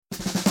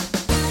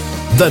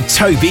The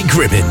Toby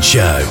Gribbin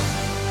Show.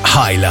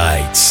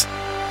 Highlights.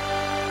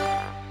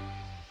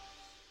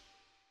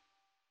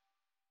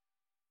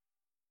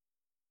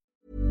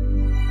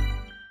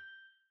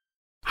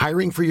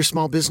 Hiring for your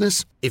small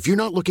business? If you're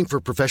not looking for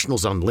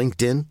professionals on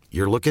LinkedIn,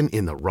 you're looking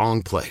in the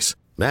wrong place.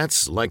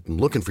 That's like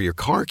looking for your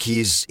car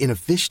keys in a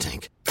fish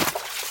tank.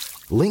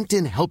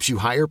 LinkedIn helps you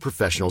hire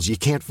professionals you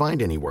can't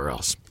find anywhere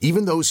else,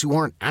 even those who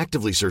aren't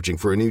actively searching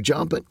for a new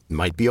job but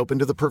might be open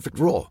to the perfect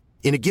role.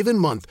 In a given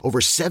month, over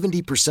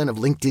 70% of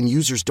LinkedIn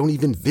users don't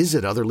even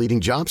visit other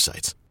leading job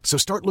sites. So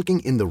start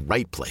looking in the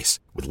right place.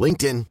 With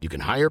LinkedIn, you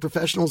can hire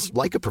professionals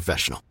like a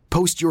professional.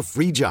 Post your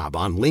free job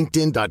on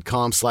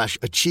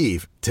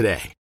linkedin.com/achieve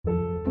today.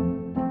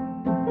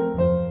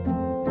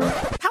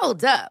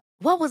 Hold up.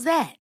 What was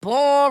that?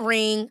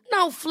 Boring.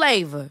 No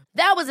flavor.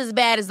 That was as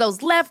bad as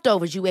those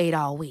leftovers you ate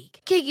all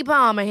week. Keke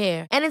Palmer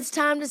here, and it's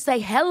time to say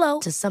hello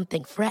to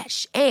something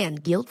fresh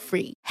and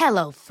guilt-free.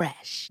 Hello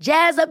Fresh.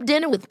 Jazz up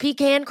dinner with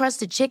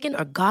pecan-crusted chicken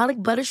or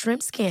garlic butter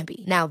shrimp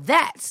scampi. Now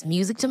that's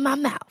music to my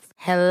mouth.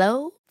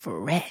 Hello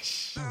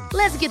Fresh.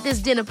 Let's get this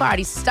dinner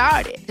party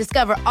started.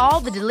 Discover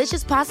all the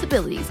delicious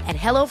possibilities at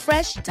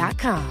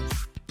hellofresh.com.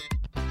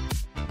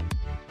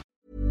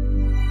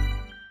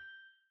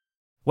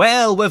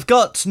 Well, we've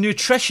got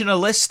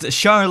nutritionalist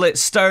Charlotte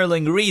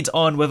Sterling-Reid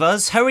on with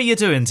us. How are you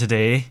doing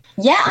today?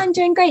 Yeah, I'm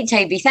doing great,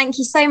 Toby. Thank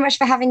you so much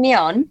for having me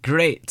on.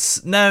 Great.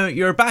 Now,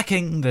 you're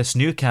backing this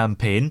new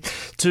campaign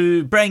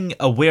to bring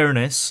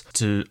awareness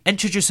to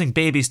introducing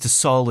babies to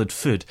solid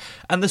food.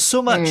 And there's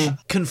so much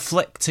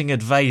conflicting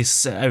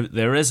advice out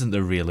there, isn't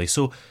there, really?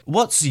 So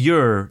what's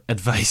your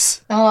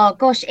advice? Oh,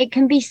 gosh, it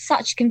can be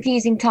such a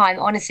confusing time.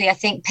 Honestly, I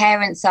think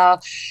parents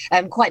are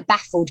quite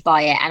baffled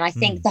by it. And I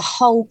think the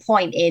whole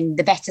point in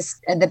the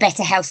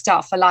Better Health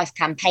Start for Life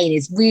campaign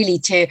is really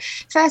to,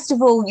 first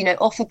of all,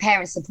 offer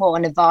parents support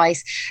and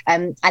advice,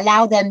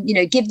 allow them,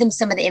 give them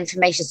some of the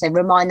information. So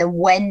remind them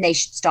when they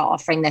should start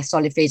offering their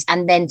solid foods,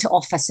 and then to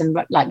offer some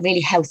really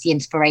healthy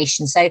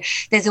inspiration. So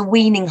there's a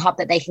weaning hub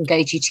that they can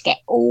go to get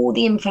all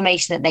the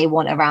information that they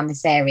want around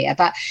this area.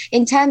 But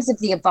in terms of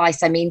the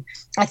advice, I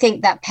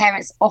think that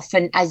parents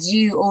often, as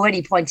you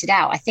already pointed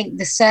out, I think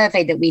the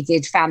survey that we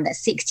did found that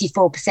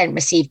 64%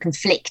 received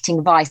conflicting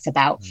advice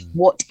about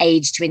what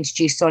age to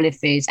introduce solid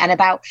foods, and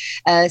about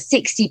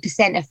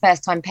 60% of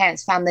first-time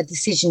parents found the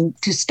decision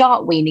to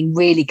start weaning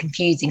really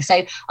confusing.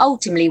 So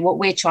ultimately what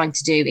we're trying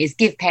to do is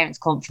give parents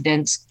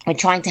confidence. We're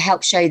trying to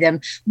help show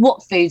them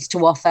what foods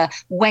to offer,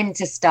 when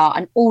to start,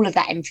 and all of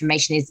that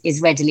information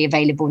is readily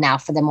available now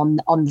for them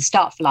on the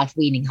Start for Life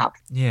Weaning Hub.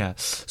 Yeah.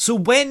 So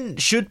when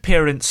should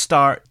parents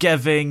start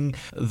giving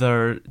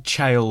their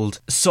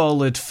child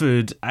solid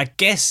food? I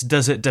guess,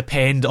 does it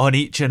depend on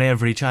each and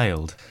every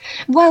child?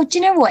 Well, do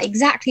you know what?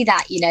 Exactly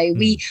that.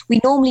 We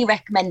normally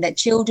recommend that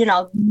children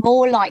are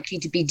more likely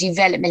to be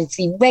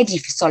developmentally ready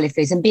for solid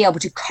foods and be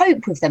able to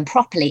cope with them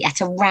properly at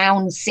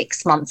around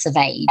 6 months of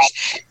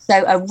age.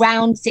 So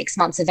around 6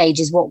 months of age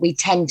is what we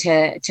tend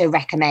to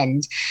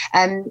recommend.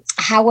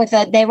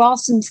 However, there are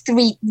some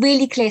 3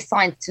 really clear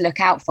signs to look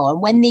out for.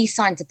 And when these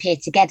signs appear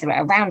together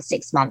at around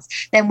 6 months,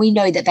 then we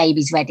know that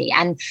baby's ready.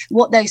 And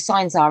what those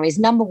signs are is,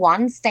 number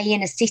 1, stay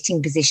in a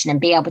sitting position and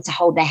be able to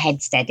hold their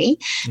head steady.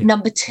 Yeah.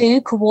 Number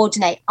 2,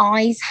 coordinate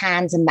eyes,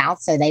 hands and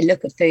mouth. So they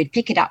look at food,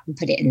 pick it up and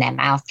put it in their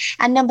mouth.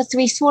 And number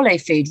 3, swallow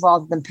food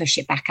rather than push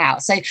it back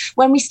out. So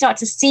when we start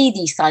to see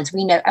these signs,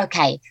 we know,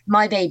 okay,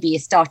 my baby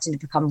is starting to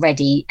become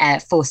ready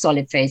for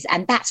solid foods.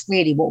 And that's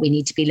really what we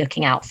need to be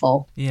looking out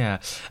for. Yeah.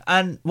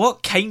 And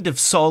what kind of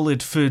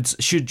solid foods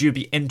should you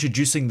be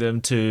introducing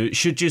them to?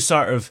 Should you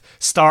sort of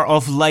start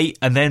off light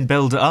and then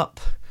build it up?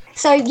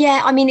 So,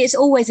 yeah, it's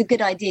always a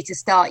good idea to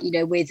start,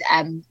 with,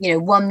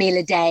 1 meal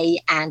a day,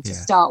 and to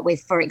start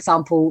with, for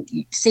example,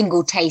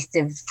 single taste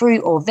of fruit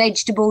or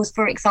vegetables,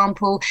 for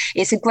example.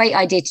 It's a great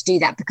idea to do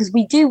that because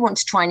we do want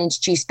to try and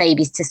introduce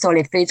babies to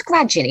solid foods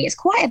gradually. It's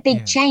quite a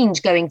big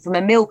change going from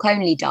a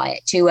milk-only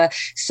diet to a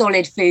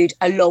solid food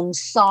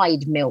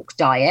alongside milk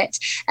diet.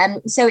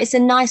 So it's a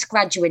nice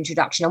gradual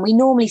introduction. And we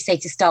normally say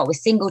to start with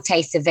single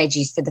taste of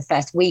veggies for the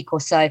first week or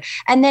so,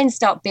 and then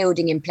start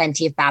building in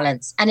plenty of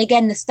balance. And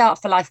again, the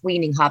Start for Life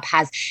Weaning Hub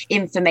has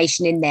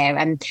information in there,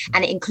 and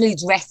it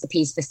includes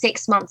recipes for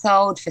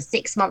 6-month-old, for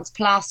 6 months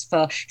plus,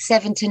 for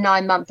 7 to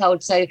 9 month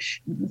old. So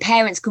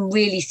parents can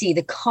really see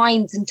the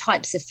kinds and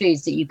types of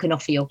foods that you can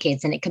offer your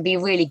kids, and it can be a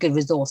really good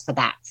resource for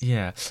that.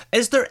 Yeah.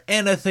 Is there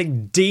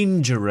anything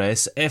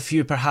dangerous if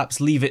you perhaps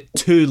leave it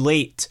too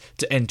late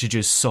to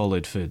introduce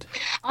solid food?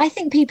 I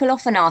think people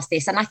often ask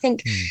this, and I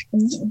think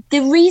the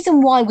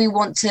reason why we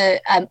want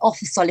to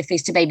offer solid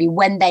foods to baby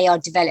when they are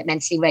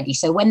developmentally ready,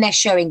 so when they're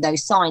showing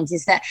those signs,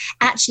 is that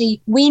But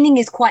actually, weaning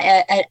is quite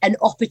an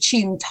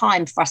opportune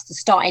time for us to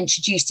start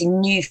introducing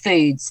new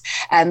foods,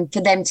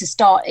 for them to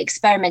start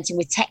experimenting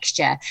with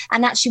texture.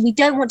 And actually, we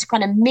don't want to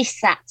kind of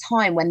miss that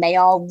time when they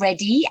are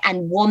ready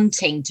and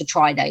wanting to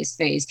try those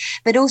foods.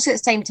 But also at the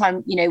same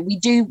time, we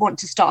do want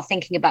to start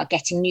thinking about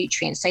getting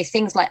nutrients. So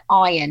things like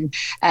iron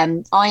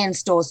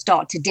stores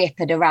start to dip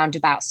at around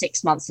about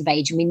 6 months of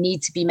age, and we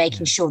need to be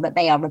making sure that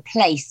they are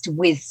replaced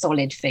with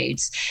solid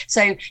foods.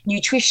 So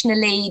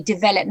nutritionally,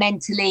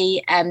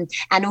 developmentally,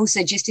 and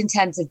also just in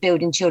terms of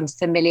building children's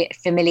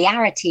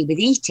familiarity with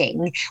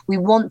eating, we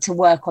want to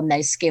work on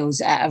those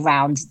skills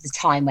around the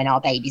time when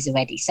our babies are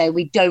ready. So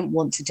we don't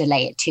want to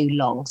delay it too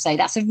long. So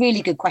that's a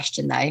really good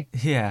question, though.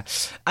 Yeah.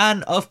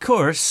 And of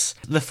course,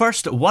 the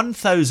first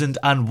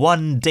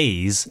 1001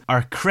 days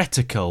are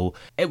critical.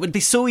 It would be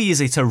so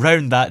easy to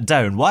round that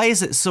down. Why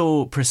is it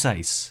so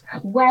precise?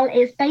 Well,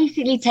 it's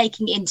basically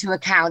taking into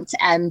account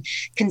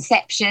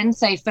conception.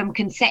 So from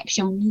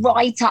conception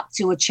right up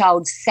to a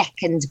child's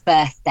second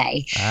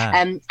birthday.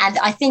 And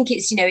I think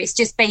it's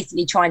just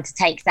basically trying to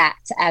take that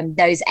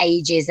those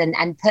ages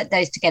and put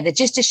those together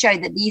just to show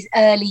that these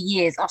early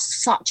years are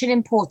such an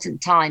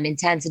important time in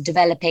terms of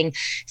developing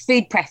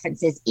food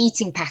preferences,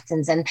 eating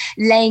patterns, and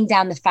laying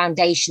down the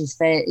foundations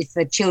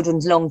for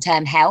children's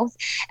long-term health.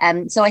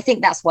 So I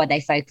think that's why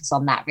they focus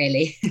on that,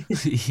 really.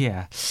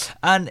 Yeah.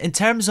 And in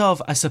terms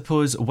of, I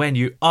suppose, when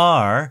you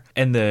are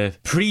in the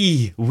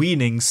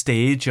pre-weaning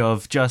stage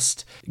of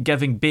just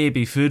giving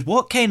baby food,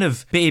 what kind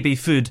of baby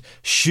food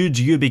should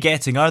you be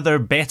getting? Are there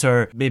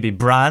better maybe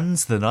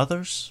brands than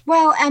others?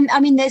 Well,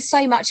 there's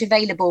so much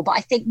available, but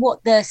I think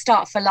what the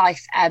Start for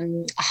Life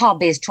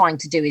hub is trying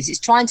to do is it's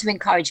trying to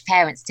encourage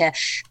parents to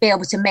be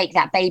able to make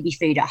that baby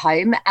food at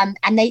home.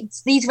 And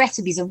these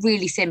recipes are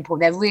really simple.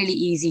 They're really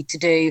easy to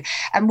do.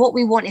 And what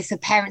we want is for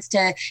parents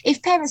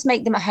if parents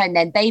make them at home,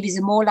 then babies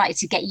are more likely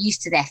to get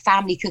used to their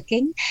family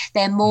cooking.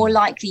 They're more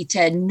likely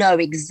to know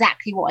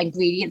exactly what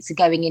ingredients are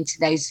going into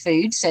those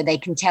foods, so they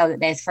can tell that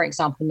there's, for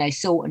example, no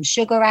salt and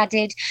sugar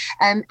added.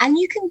 And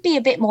you can be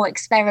a bit more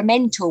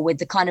experimental with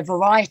the kind of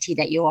variety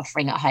that you're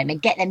offering at home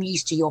and get them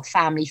used to your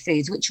family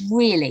foods, which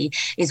really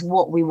is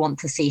what we want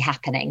to see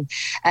happening.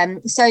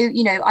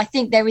 I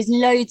think there is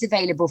loads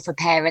available for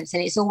parents,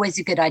 and it's always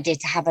a good idea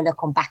to have a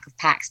look on back of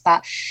packs.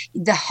 But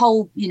the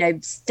whole,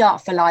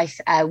 Start for Life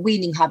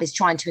Weaning Hub is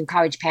trying to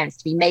encourage parents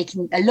to be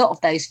making a lot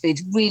of those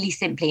foods really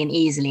simply and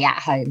easily at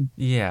home.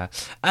 Yeah.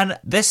 And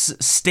this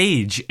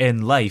stage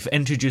in life,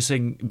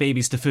 introducing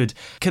babies to food,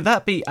 can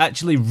that be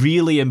actually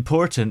really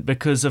important?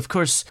 Because, of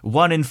course,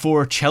 1 in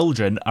 4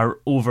 children are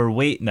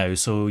overweight now,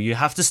 so you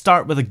have to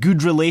start with a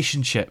good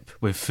relationship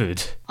with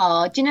food.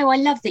 Oh, do you know, I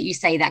love that you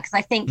say that, because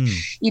I think,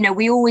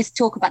 we always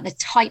talk about the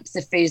types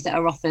of foods that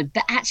are offered,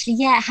 but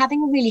actually,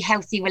 having a really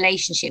healthy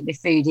relationship with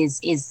food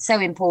is so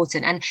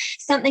important. And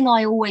something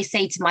I always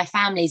say to my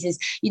families is,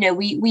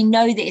 we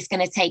know that it's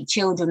going to take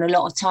children a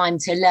lot of time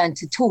to learn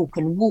to talk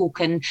and walk.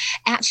 And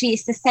actually,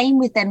 it's the same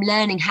with them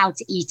learning how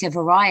to eat a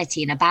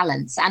variety and a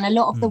balance. And a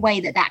lot of the way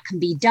that can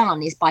be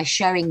done is by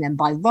showing them,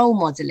 by role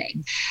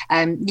modeling.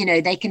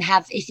 They can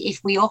have,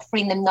 if we're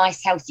offering them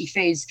nice, healthy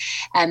foods,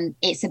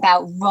 it's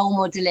about role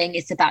modeling.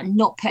 It's about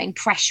not putting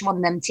pressure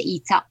on them to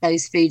eat up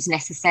those foods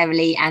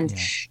necessarily. And,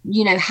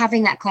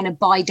 having that kind of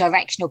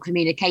bi-directional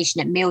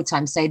communication at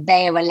mealtime, so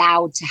they're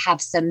allowed to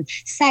have some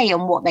say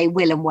on what they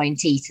will and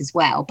won't eat as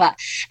well. But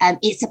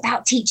it's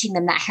about teaching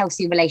them that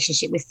healthy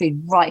relationship with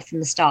food right from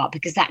the start,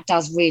 because that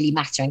does really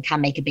matter and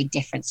can make a big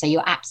difference. So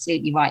you're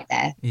absolutely right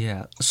there.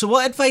 Yeah. So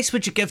what advice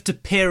would you give to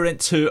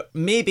parents who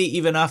maybe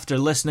even after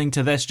listening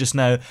to this just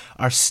now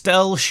are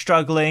still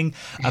struggling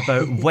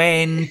about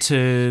when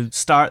to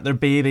start their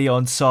baby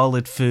on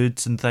solid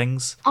foods and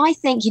things? I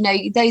think,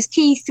 those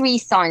key 3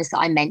 signs that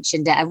I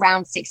mentioned at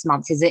around 6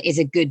 months is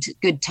a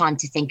good time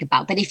to think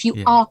about. But if you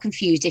are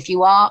confused, if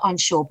you are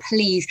unsure,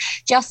 please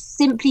just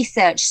simply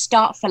search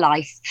Start for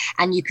Life,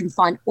 and you can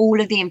find all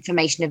of the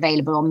information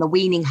available on the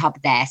Weaning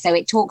Hub there. So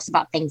it talks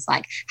about things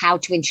like how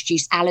to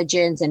introduce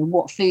allergens and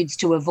what foods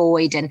to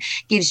avoid, and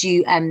gives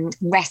you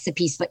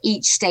recipes for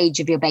each stage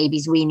of your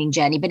baby's weaning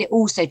journey. But it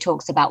also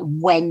talks about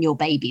when your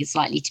baby is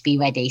likely to be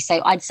ready.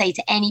 So I'd say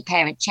to any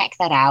parent, check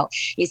that out.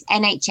 It's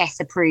NHS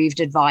approved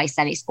advice,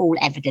 and it's all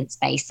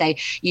evidence-based. So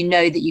you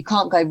know that you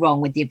can't go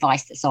wrong with the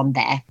advice that's on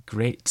there.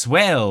 Great.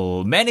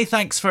 Well, many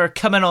thanks for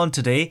coming on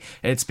today.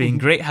 It's been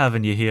great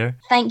having you here.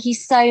 Thank you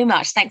so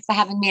much. Thanks for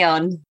having me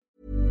on.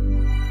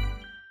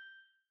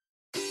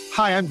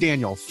 Hi, I'm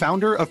Daniel,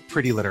 founder of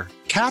Pretty Litter.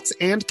 Cats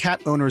and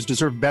cat owners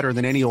deserve better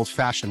than any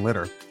old-fashioned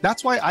litter.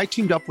 That's why I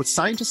teamed up with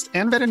scientists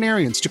and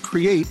veterinarians to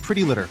create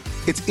Pretty Litter.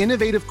 Its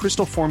innovative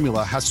crystal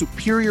formula has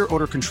superior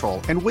odor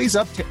control and weighs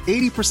up to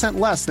 80%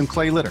 less than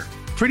clay litter.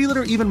 Pretty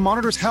Litter even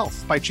monitors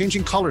health by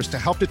changing colors to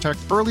help detect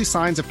early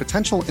signs of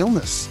potential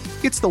illness.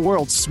 It's the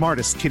world's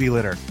smartest kitty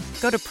litter.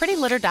 Go to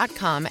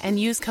prettylitter.com and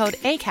use code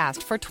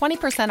ACAST for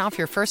 20% off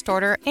your first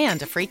order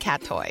and a free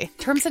cat toy.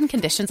 Terms and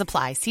conditions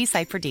apply. See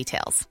site for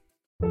details.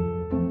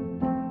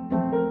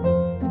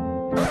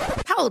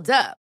 Hold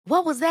up.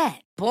 What was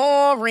that?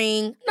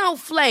 Boring. No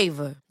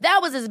flavor. That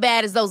was as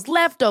bad as those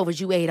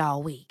leftovers you ate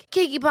all week.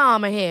 Keke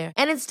Palmer here,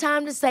 and it's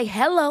time to say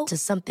hello to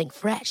something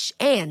fresh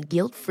and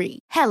guilt-free.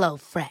 Hello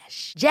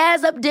Fresh.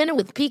 Jazz up dinner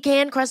with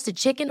pecan-crusted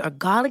chicken or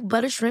garlic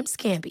butter shrimp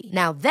scampi.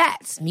 Now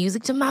that's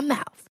music to my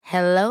mouth.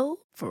 Hello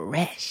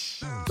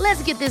Fresh.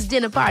 Let's get this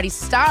dinner party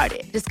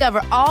started.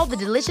 Discover all the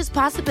delicious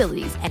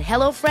possibilities at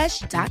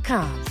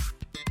hellofresh.com.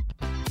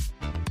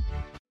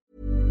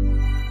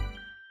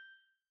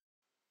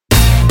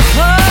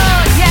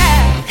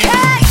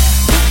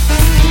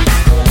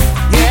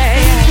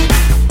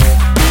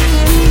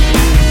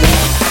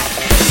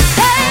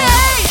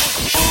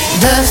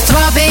 The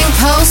throbbing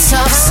pulse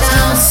of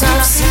sound.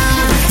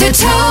 The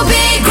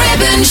Toby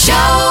Gribbon